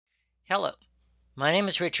Hello, my name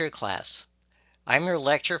is Richard Klass. I'm your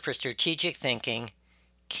lecturer for Strategic Thinking,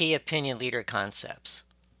 Key Opinion Leader Concepts.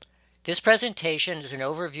 This presentation is an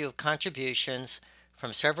overview of contributions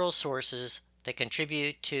from several sources that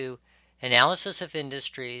contribute to analysis of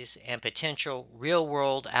industries and potential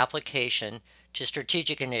real-world application to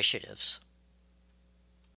strategic initiatives.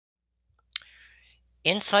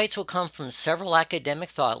 Insights will come from several academic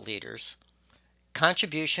thought leaders,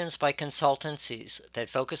 contributions by consultancies that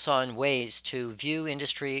focus on ways to view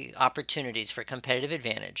industry opportunities for competitive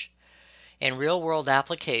advantage, and real-world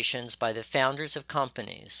applications by the founders of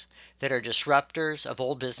companies that are disruptors of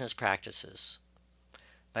old business practices.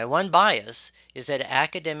 My one bias is that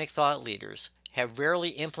academic thought leaders have rarely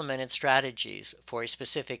implemented strategies for a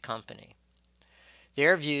specific company.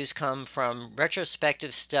 Their views come from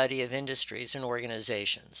retrospective study of industries and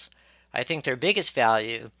organizations. I think their biggest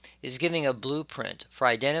value is giving a blueprint for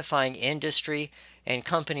identifying industry and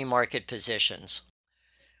company market positions.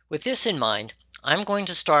 With this in mind, I'm going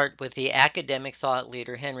to start with the academic thought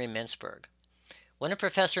leader Henry Mintzberg. One of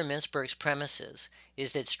Professor Mintzberg's premises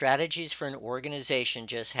is that strategies for an organization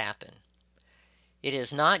just happen. It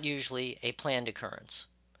is not usually a planned occurrence.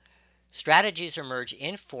 Strategies emerge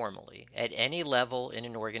informally at any level in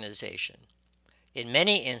an organization. In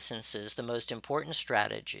many instances, the most important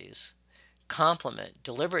strategies complement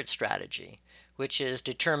deliberate strategy, which is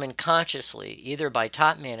determined consciously either by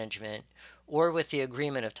top management or with the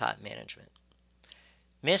agreement of top management.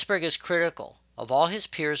 Mintzberg is critical of all his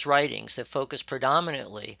peers' writings that focus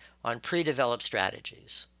predominantly on pre-developed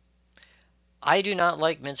strategies. I do not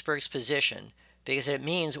like Mintzberg's position because it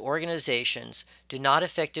means organizations do not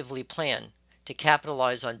effectively plan to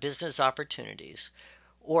capitalize on business opportunities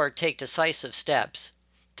or take decisive steps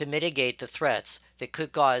to mitigate the threats that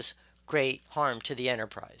could cause great harm to the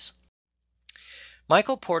enterprise.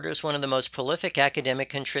 Michael Porter is one of the most prolific academic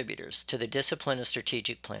contributors to the discipline of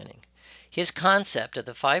strategic planning. His concept of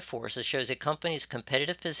the five forces shows a company's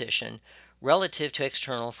competitive position relative to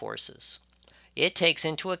external forces. It takes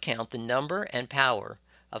into account the number and power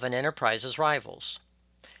of an enterprise's rivals.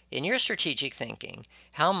 In your strategic thinking,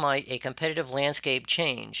 how might a competitive landscape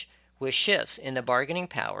change with shifts in the bargaining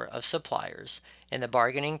power of suppliers and the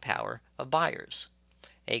bargaining power of buyers?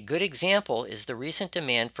 A good example is the recent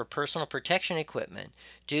demand for personal protection equipment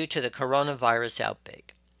due to the coronavirus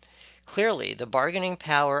outbreak. Clearly, the bargaining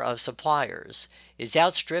power of suppliers is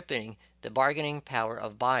outstripping the bargaining power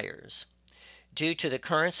of buyers due to the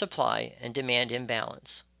current supply and demand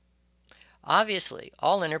imbalance. Obviously,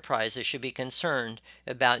 all enterprises should be concerned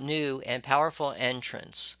about new and powerful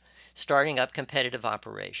entrants starting up competitive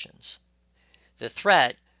operations. The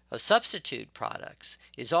threat of substitute products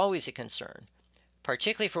is always a concern,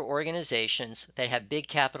 particularly for organizations that have big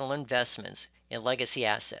capital investments in legacy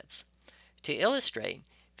assets. To illustrate,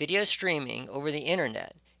 video streaming over the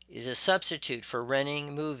internet is a substitute for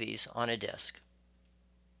renting movies on a disc.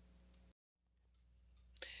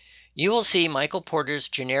 You will see Michael Porter's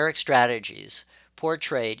generic strategies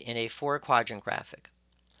portrayed in a four-quadrant graphic.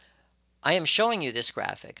 I am showing you this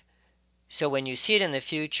graphic, so when you see it in the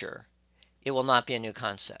future, it will not be a new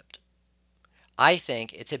concept. I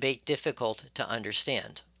think it's a bit difficult to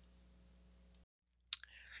understand.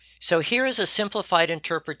 So here is a simplified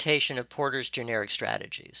interpretation of Porter's generic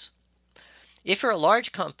strategies. If you're a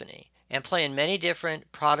large company and play in many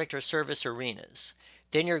different product or service arenas,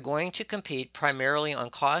 then you're going to compete primarily on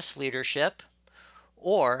cost leadership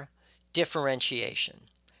or differentiation.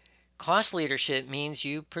 Cost leadership means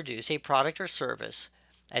you produce a product or service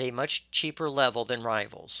at a much cheaper level than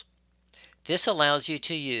rivals. This allows you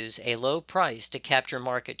to use a low price to capture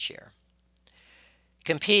market share.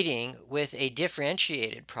 Competing with a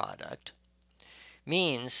differentiated product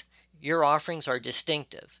means your offerings are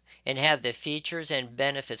distinctive and have the features and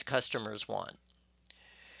benefits customers want.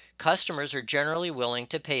 Customers are generally willing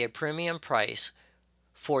to pay a premium price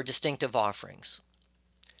for distinctive offerings.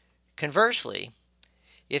 Conversely,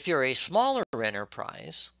 if you're a smaller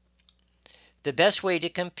enterprise, the best way to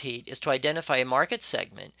compete is to identify a market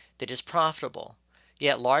segment that is profitable,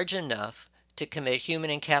 yet large enough to commit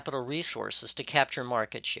human and capital resources to capture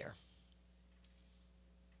market share.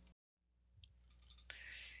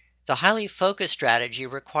 The highly focused strategy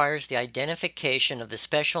requires the identification of the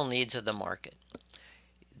special needs of the market.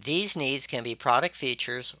 These needs can be product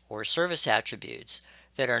features or service attributes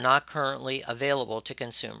that are not currently available to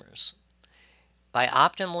consumers. By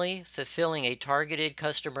optimally fulfilling a targeted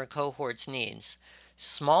customer cohort's needs,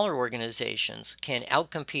 smaller organizations can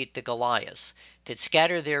outcompete the Goliaths that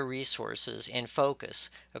scatter their resources and focus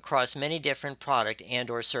across many different product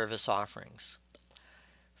and/or service offerings.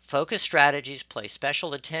 Focus strategies pay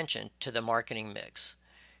special attention to the marketing mix.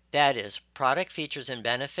 That is, product features and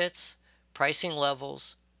benefits, pricing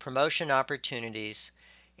levels, promotion opportunities,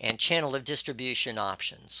 and channel of distribution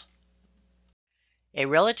options. A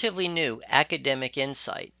relatively new academic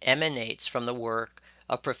insight emanates from the work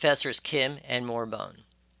of Professors Kim and Moorbone.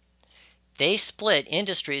 They split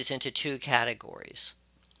industries into two categories.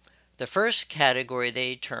 The first category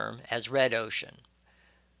they term as red ocean.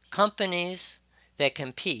 Companies that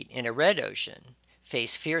compete in a red ocean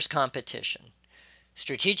face fierce competition.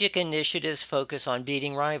 Strategic initiatives focus on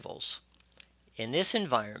beating rivals. In this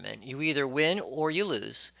environment, you either win or you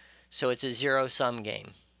lose, so it's a zero-sum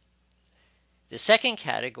game. The second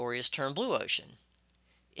category is termed blue ocean.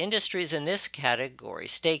 Industries in this category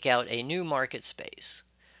stake out a new market space.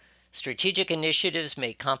 Strategic initiatives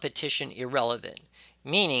make competition irrelevant,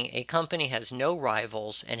 meaning a company has no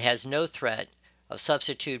rivals and has no threat of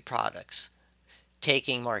substitute products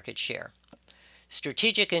taking market share.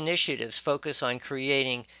 Strategic initiatives focus on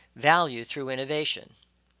creating value through innovation.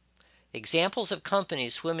 Examples of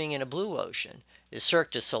companies swimming in a blue ocean is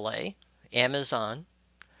Cirque du Soleil, Amazon,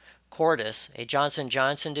 Cordis, a Johnson &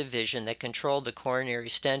 Johnson division that controlled the coronary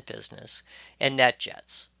stent business, and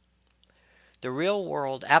NetJets. The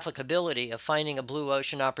real-world applicability of finding a blue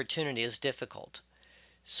ocean opportunity is difficult,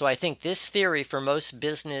 so I think this theory for most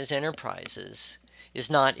business enterprises is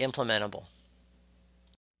not implementable.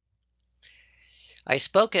 I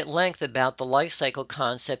spoke at length about the life cycle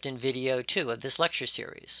concept in video 2 of this lecture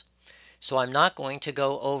series, so I'm not going to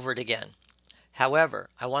go over it again. However,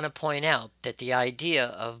 I want to point out that the idea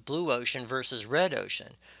of blue ocean versus red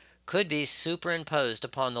ocean could be superimposed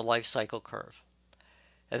upon the life cycle curve.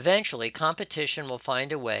 Eventually, competition will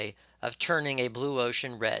find a way of turning a blue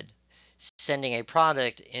ocean red, sending a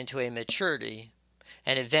product into a maturity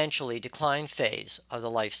and eventually decline phase of the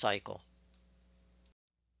life cycle.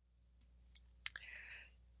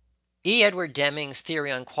 E. Edward Deming's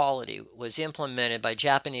theory on quality was implemented by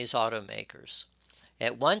Japanese automakers.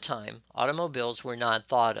 At one time, automobiles were not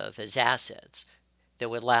thought of as assets that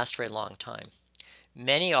would last for a long time.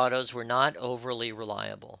 Many autos were not overly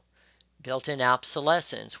reliable. Built-in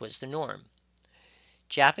obsolescence was the norm.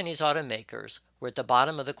 Japanese automakers were at the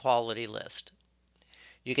bottom of the quality list.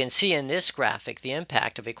 You can see in this graphic the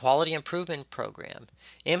impact of a quality improvement program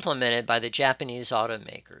implemented by the Japanese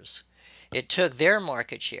automakers. It took their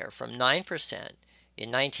market share from 9%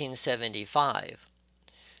 in 1975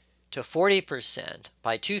 to 40%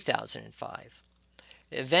 by 2005.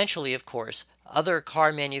 Eventually, of course, other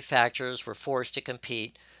car manufacturers were forced to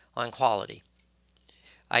compete on quality.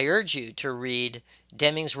 I urge you to read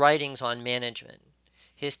Deming's writings on management.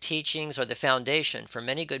 His teachings are the foundation for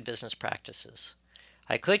many good business practices.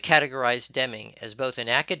 I could categorize Deming as both an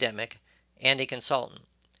academic and a consultant,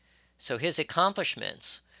 so his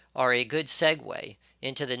accomplishments are a good segue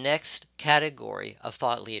into the next category of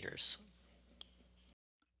thought leaders.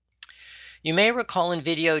 You may recall in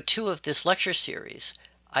video 2 of this lecture series,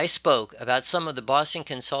 I spoke about some of the Boston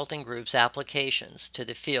Consulting Group's applications to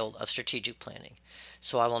the field of strategic planning,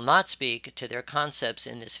 so I will not speak to their concepts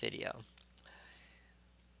in this video.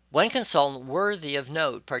 One consultant worthy of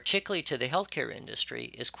note, particularly to the healthcare industry,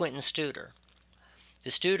 is Quentin Studer. The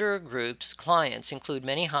Studer Group's clients include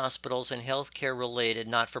many hospitals and healthcare-related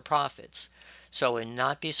not-for-profits, so I would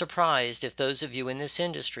not be surprised if those of you in this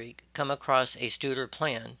industry come across a Studer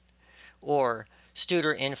plan or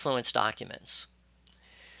Studer influence documents.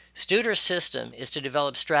 Studer's system is to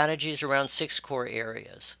develop strategies around 6 core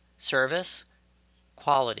areas: service,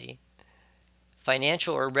 quality,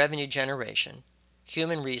 financial or revenue generation,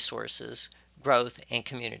 human resources, growth, and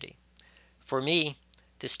community. For me,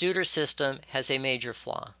 the Studer system has a major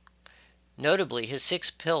flaw. Notably, his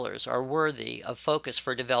 6 pillars are worthy of focus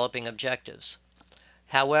for developing objectives.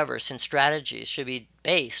 However, since strategies should be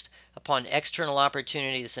based upon external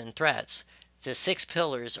opportunities and threats, the 6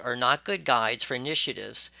 pillars are not good guides for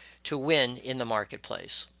initiatives to win in the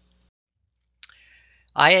marketplace.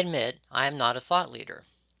 I admit I am not a thought leader.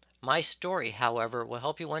 My story, however, will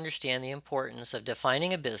help you understand the importance of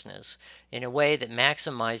defining a business in a way that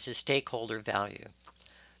maximizes stakeholder value.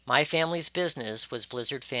 My family's business was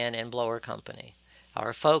Blizzard Fan and Blower Company.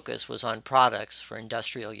 Our focus was on products for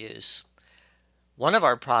industrial use. One of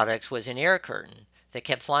our products was an air curtain that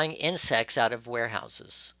kept flying insects out of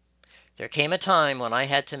warehouses. There came a time when I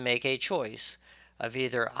had to make a choice of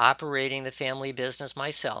either operating the family business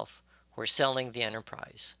myself or selling the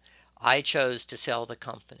enterprise. I chose to sell the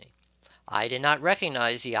company. I did not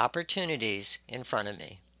recognize the opportunities in front of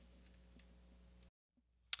me.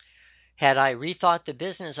 Had I rethought the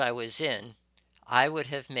business I was in, I would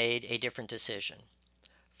have made a different decision.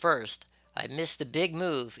 First, I missed the big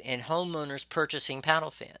move in homeowners purchasing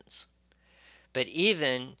paddle fans. But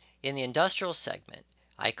even in the industrial segment,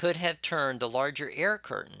 I could have turned the larger air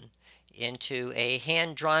curtain into a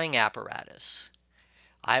hand drying apparatus.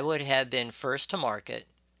 I would have been first to market,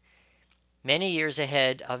 many years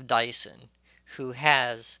ahead of Dyson, who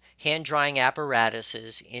has hand drying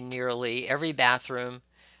apparatuses in nearly every bathroom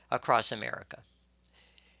across America,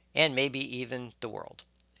 and maybe even the world.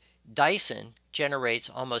 Dyson generates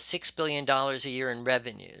almost $6 billion a year in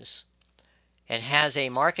revenues and has a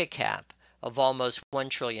market cap of almost $1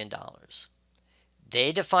 trillion.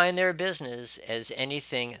 They define their business as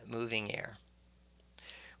anything moving air.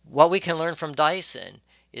 What we can learn from Dyson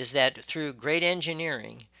is that through great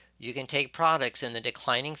engineering, you can take products in the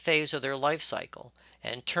declining phase of their life cycle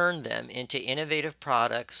and turn them into innovative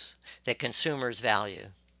products that consumers value.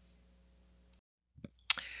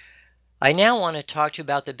 I now want to talk to you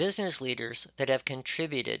about the business leaders that have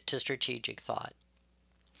contributed to strategic thought.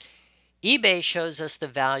 eBay shows us the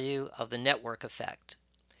value of the network effect.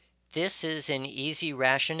 This is an easy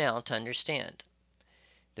rationale to understand.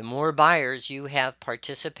 The more buyers you have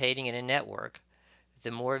participating in a network,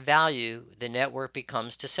 the more value the network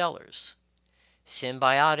becomes to sellers.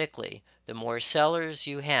 Symbiotically, the more sellers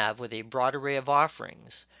you have with a broad array of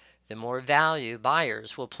offerings, the more value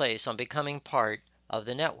buyers will place on becoming part of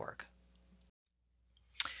the network.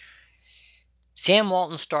 Sam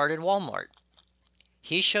Walton started Walmart.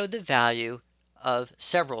 He showed the value of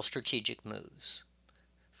several strategic moves.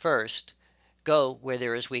 First, go where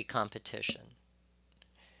there is weak competition.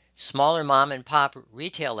 Smaller mom and pop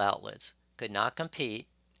retail outlets could not compete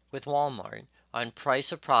with Walmart on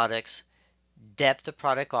price of products, depth of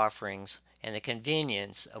product offerings, and the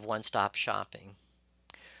convenience of one-stop shopping.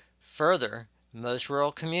 Further, most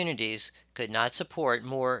rural communities could not support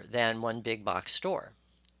more than one big box store.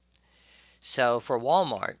 So for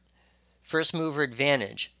Walmart, first mover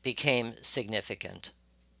advantage became significant.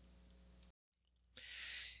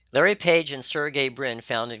 Larry Page and Sergey Brin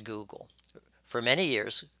founded Google. For many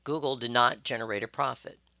years, Google did not generate a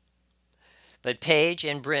profit. But Page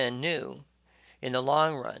and Brin knew in the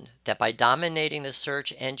long run that by dominating the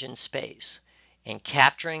search engine space and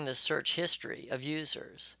capturing the search history of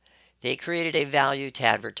users, they created a value to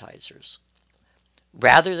advertisers.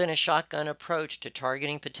 Rather than a shotgun approach to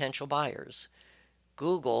targeting potential buyers,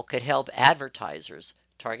 Google could help advertisers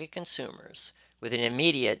target consumers with an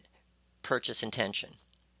immediate purchase intention.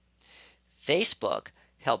 Facebook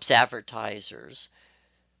helps advertisers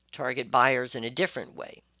target buyers in a different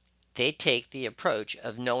way. They take the approach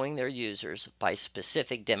of knowing their users by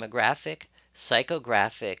specific demographic,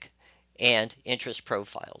 psychographic, and interest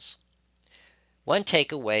profiles. One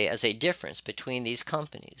takeaway as a difference between these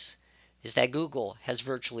companies is that Google has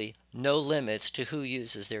virtually no limits to who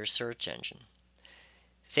uses their search engine.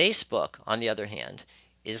 Facebook, on the other hand,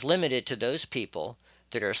 is limited to those people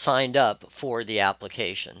that are signed up for the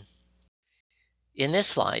application. In this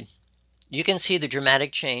slide, you can see the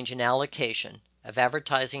dramatic change in allocation of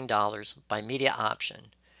advertising dollars by media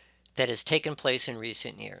option that has taken place in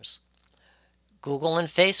recent years. Google and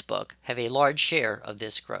Facebook have a large share of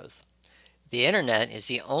this growth. The internet is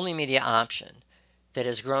the only media option that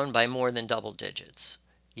has grown by more than double digits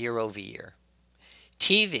year over year.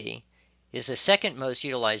 TV is the second most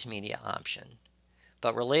utilized media option,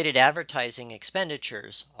 but related advertising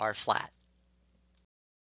expenditures are flat.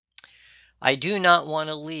 I do not want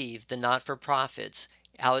to leave the not-for-profits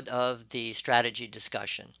out of the strategy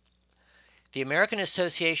discussion. The American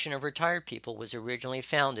Association of Retired People was originally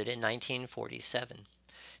founded in 1947.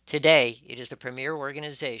 Today, it is the premier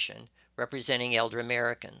organization representing elder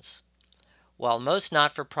Americans. While most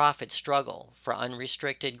not-for-profits struggle for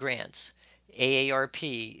unrestricted grants,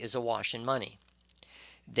 AARP is awash in money.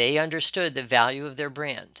 They understood the value of their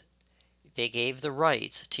brand. They gave the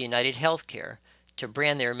rights to United Healthcare to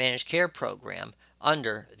brand their managed care program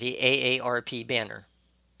under the AARP banner.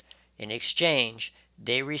 In exchange,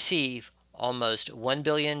 they receive almost $1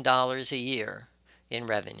 billion a year in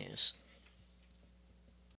revenues.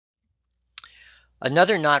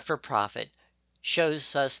 Another not-for-profit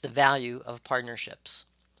shows us the value of partnerships.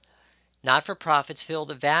 Not-for-profits fill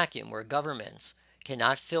the vacuum where governments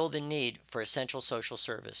cannot fill the need for essential social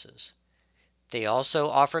services. They also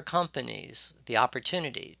offer companies the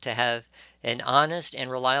opportunity to have an honest and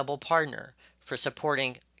reliable partner for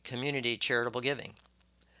supporting community charitable giving.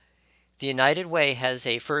 The United Way has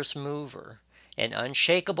a first mover and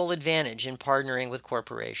unshakable advantage in partnering with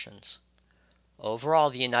corporations.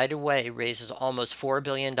 Overall, the United Way raises almost $4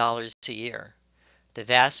 billion a year. The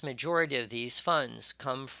vast majority of these funds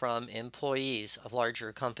come from employees of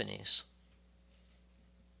larger companies.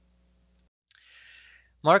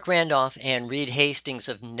 Mark Randolph and Reed Hastings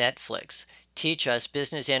of Netflix teach us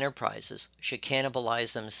business enterprises should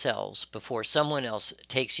cannibalize themselves before someone else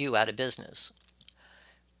takes you out of business.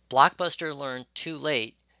 Blockbuster learned too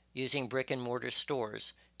late using brick and mortar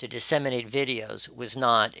stores to disseminate videos was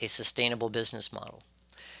not a sustainable business model.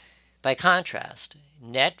 By contrast,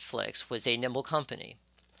 Netflix was a nimble company.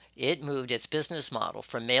 It moved its business model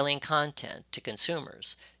from mailing content to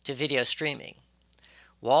consumers to video streaming.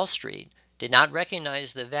 Wall Street did not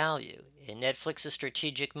recognize the value in Netflix's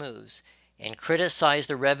strategic moves and criticized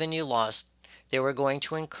the revenue loss they were going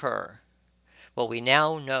to incur. What we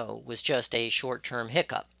now know was just a short-term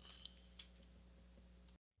hiccup.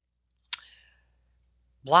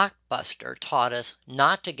 Blockbuster taught us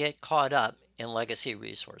not to get caught up in legacy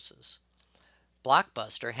resources.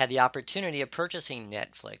 Blockbuster had the opportunity of purchasing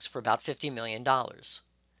Netflix for about $50 million.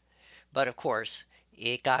 But of course,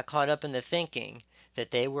 it got caught up in the thinking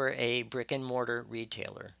that they were a brick and mortar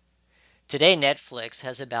retailer. Today, Netflix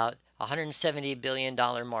has about $170 billion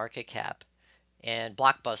market cap, and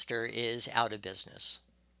Blockbuster is out of business.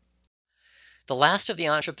 The last of the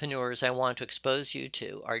entrepreneurs I want to expose you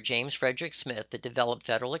to are James Frederick Smith, that developed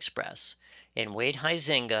Federal Express, and Wade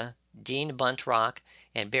Huizenga, Dean Buntrock,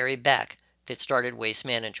 and Barry Beck, that started Waste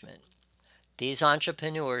Management. These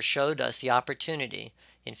entrepreneurs showed us the opportunity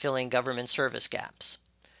in filling government service gaps.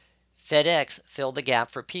 FedEx filled the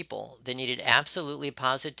gap for people that needed absolutely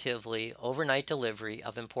positively overnight delivery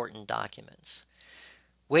of important documents.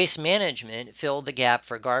 Waste Management filled the gap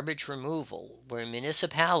for garbage removal, where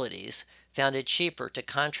municipalities found it cheaper to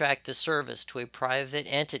contract the service to a private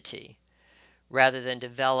entity rather than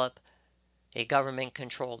develop a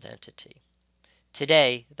government-controlled entity.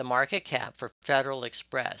 Today, the market cap for Federal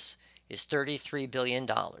Express is $33 billion,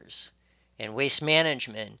 and Waste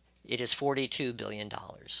Management, it is $42 billion.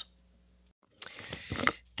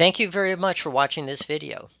 Thank you very much for watching this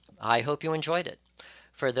video. I hope you enjoyed it.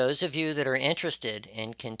 For those of you that are interested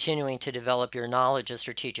in continuing to develop your knowledge of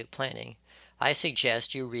strategic planning, I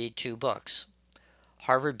suggest you read two books: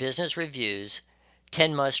 Harvard Business Review's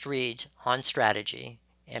 10 Must-Reads on Strategy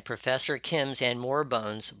and Professor Kim's and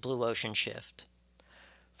Morbone's Blue Ocean Shift.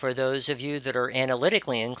 For those of you that are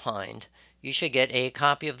analytically inclined, you should get a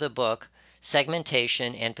copy of the book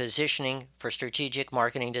Segmentation and Positioning for Strategic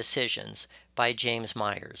Marketing Decisions by James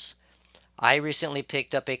Myers. I recently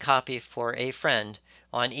picked up a copy for a friend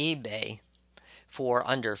on eBay for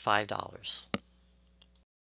under $5.